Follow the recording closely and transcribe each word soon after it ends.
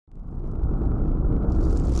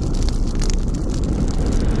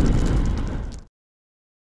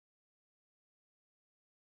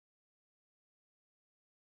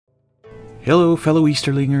Hello fellow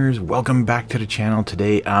Easterlingers, welcome back to the channel.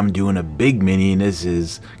 Today I'm doing a big mini and this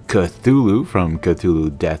is Cthulhu from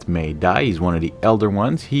Cthulhu Death May Die. He's one of the elder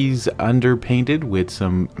ones. He's underpainted with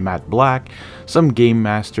some matte black, some Game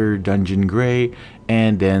Master Dungeon Gray,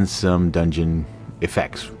 and then some dungeon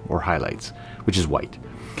effects or highlights, which is white.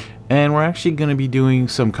 And we're actually going to be doing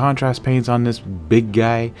some contrast paints on this big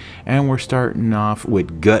guy, and we're starting off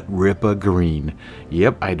with Gut Ripper Green.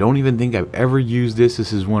 Yep, I don't even think I've ever used this.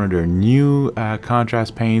 This is one of their new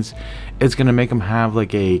contrast paints. It's going to make them have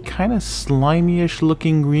like a kind of slimy-ish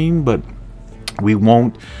looking green, but we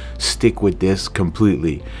won't stick with this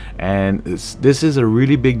completely. And this is a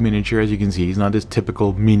really big miniature. As you can see, he's not this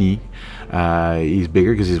typical mini. He's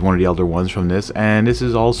bigger because he's one of the elder ones from this, and this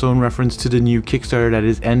is also in reference to the new Kickstarter that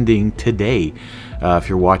is ending today. If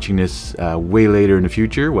you're watching this way later in the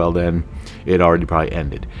future, well then it already probably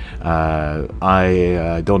ended.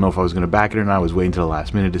 I don't know if I was going to back it or not. I was waiting till the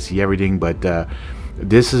last minute to see everything, but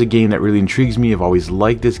this is a game that really intrigues me. I've always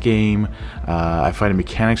liked this game. I find the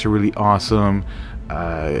mechanics are really awesome.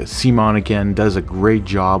 Simon again does a great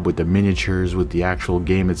job with the miniatures, with the actual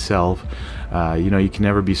game itself. You know, you can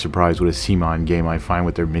never be surprised with a Simon game, I find,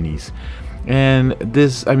 with their minis. And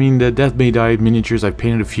this, I mean, the Death May Die miniatures, I've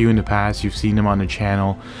painted a few in the past. You've seen them on the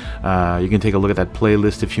channel. You can take a look at that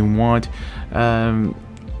playlist if you want.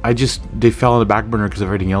 They fell on the back burner because of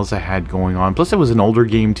everything else I had going on. Plus, it was an older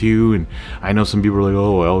game too, and I know some people are like,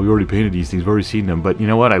 oh, well, we already painted these things, we've already seen them. But you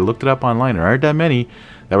know what? I looked it up online. There aren't that many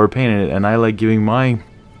that were painted, and I like giving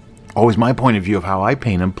always my point of view of how I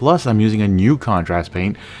paint them. Plus, I'm using a new contrast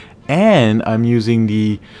paint, and I'm using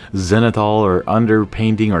the zenithal or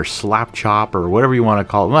underpainting or slap chop or whatever you want to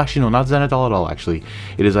call it. Well, actually, no, not zenithal at all, actually.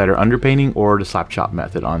 It is either underpainting or the slap chop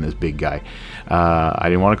method on this big guy. I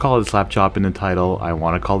didn't want to call it slap chop in the title. I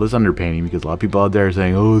want to call this underpainting because a lot of people out there are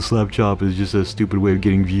saying, oh, slap chop is just a stupid way of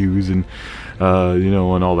getting views and, you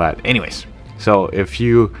know, and all that. Anyways, so if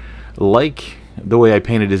you like the way I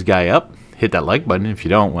painted this guy up, hit that like button. If you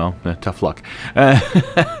don't, well, tough luck.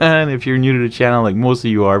 And if you're new to the channel, like most of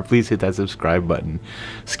you are, please hit that subscribe button.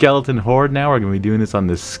 Skeleton Horde now. We're going to be doing this on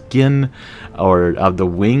the skin or of the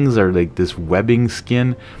wings, or like this webbing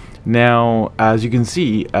skin. Now, as you can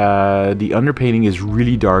see, the underpainting is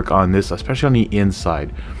really dark on this, especially on the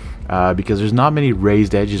inside, because there's not many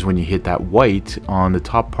raised edges when you hit that white on the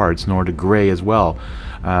top parts, nor the gray as well.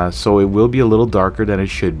 So it will be a little darker than it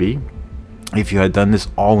should be. If you had done this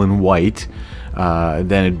all in white,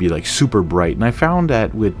 then it'd be like super bright. And I found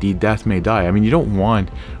that with the Death May Die, I mean, you don't want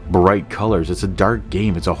bright colors. It's a dark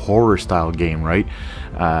game. It's a horror style game, right?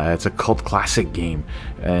 It's a cult classic game.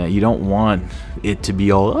 You don't want it to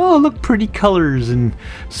be all, oh, look, pretty colors and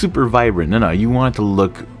super vibrant. No, you want it to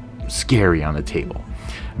look scary on the table.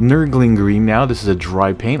 Nurgling Green now. This is a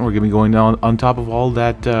dry paint. We're going to be going down on top of all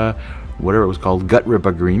that, whatever it was called, Gut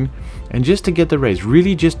Ripper Green. And just to get the rays,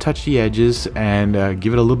 really just touch the edges and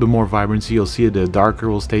give it a little bit more vibrancy. You'll see the darker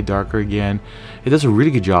will stay darker again. It does a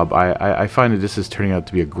really good job. I find that this is turning out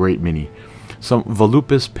to be a great mini. Some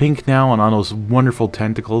Volupus Pink now on those wonderful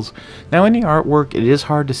tentacles. Now in the artwork, it is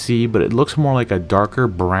hard to see, but it looks more like a darker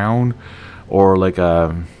brown or like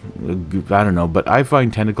a, I don't know, but I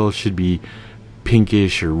find tentacles should be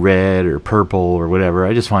pinkish or red or purple or whatever.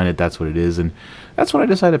 I just find that that's what it is, and that's what I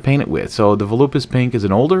decided to paint it with. So the Volupus Pink is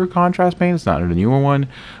an older contrast paint. It's not a newer one,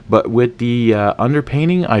 but with the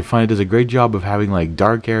underpainting, I find it does a great job of having like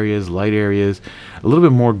dark areas, light areas, a little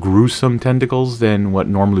bit more gruesome tentacles than what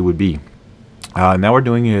normally would be. Now we're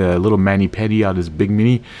doing a little mani-pedi on this big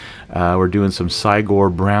mini. We're doing some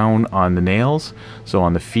Cygor brown on the nails, so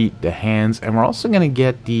on the feet, the hands, and we're also going to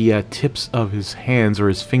get the tips of his hands or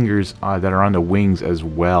his fingers that are on the wings as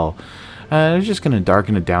well. It's just going to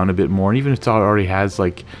darken it down a bit more, and even if it already has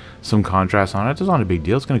like some contrast on it, it's not a big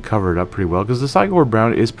deal. It's going to cover it up pretty well because the Cygor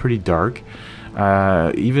brown is pretty dark.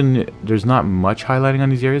 Even there's not much highlighting on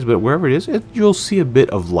these areas, but wherever it is, you'll see a bit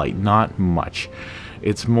of light, not much.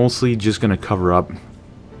 It's mostly just going to cover up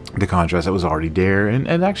the contrast that was already there and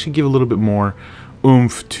actually give a little bit more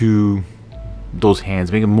oomph to those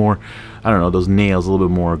hands, make it more, I don't know, those nails a little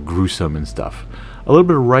bit more gruesome and stuff. A little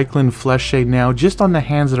bit of Reichland flesh shade now, just on the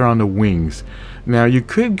hands that are on the wings. Now, you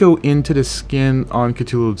could go into the skin on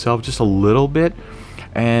Cthulhu itself just a little bit,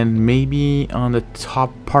 and maybe on the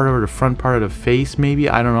top part or the front part of the face, maybe,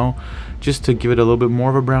 I don't know, just to give it a little bit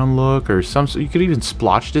more of a brown look, or some. You could even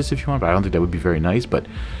splotch this if you want, but I don't think that would be very nice. But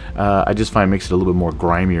I just find it makes it a little bit more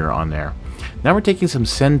grimier on there. Now we're taking some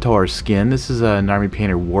Centaur skin. This is an Army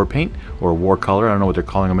Painter War Paint, or War Color. I don't know what they're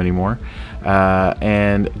calling them anymore.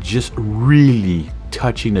 And just really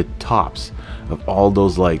touching the tops of all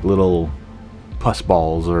those like little pus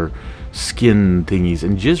balls or skin thingies,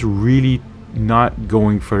 and just really not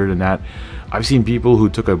going further than that. I've seen people who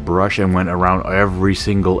took a brush and went around every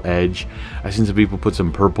single edge. I've seen some people put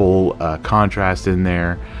some purple contrast in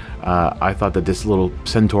there. I thought that this little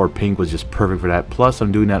centaur pink was just perfect for that. Plus,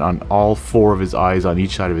 I'm doing that on all 4 of his eyes on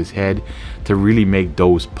each side of his head to really make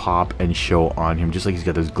those pop and show on him, just like he's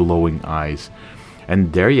got those glowing eyes.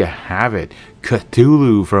 And there you have it,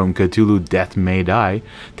 Cthulhu from Cthulhu Death May Die.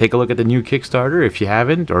 Take a look at the new Kickstarter if you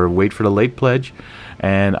haven't, or wait for the late pledge.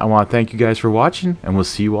 And I want to thank you guys for watching, and we'll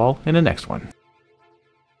see you all in the next one.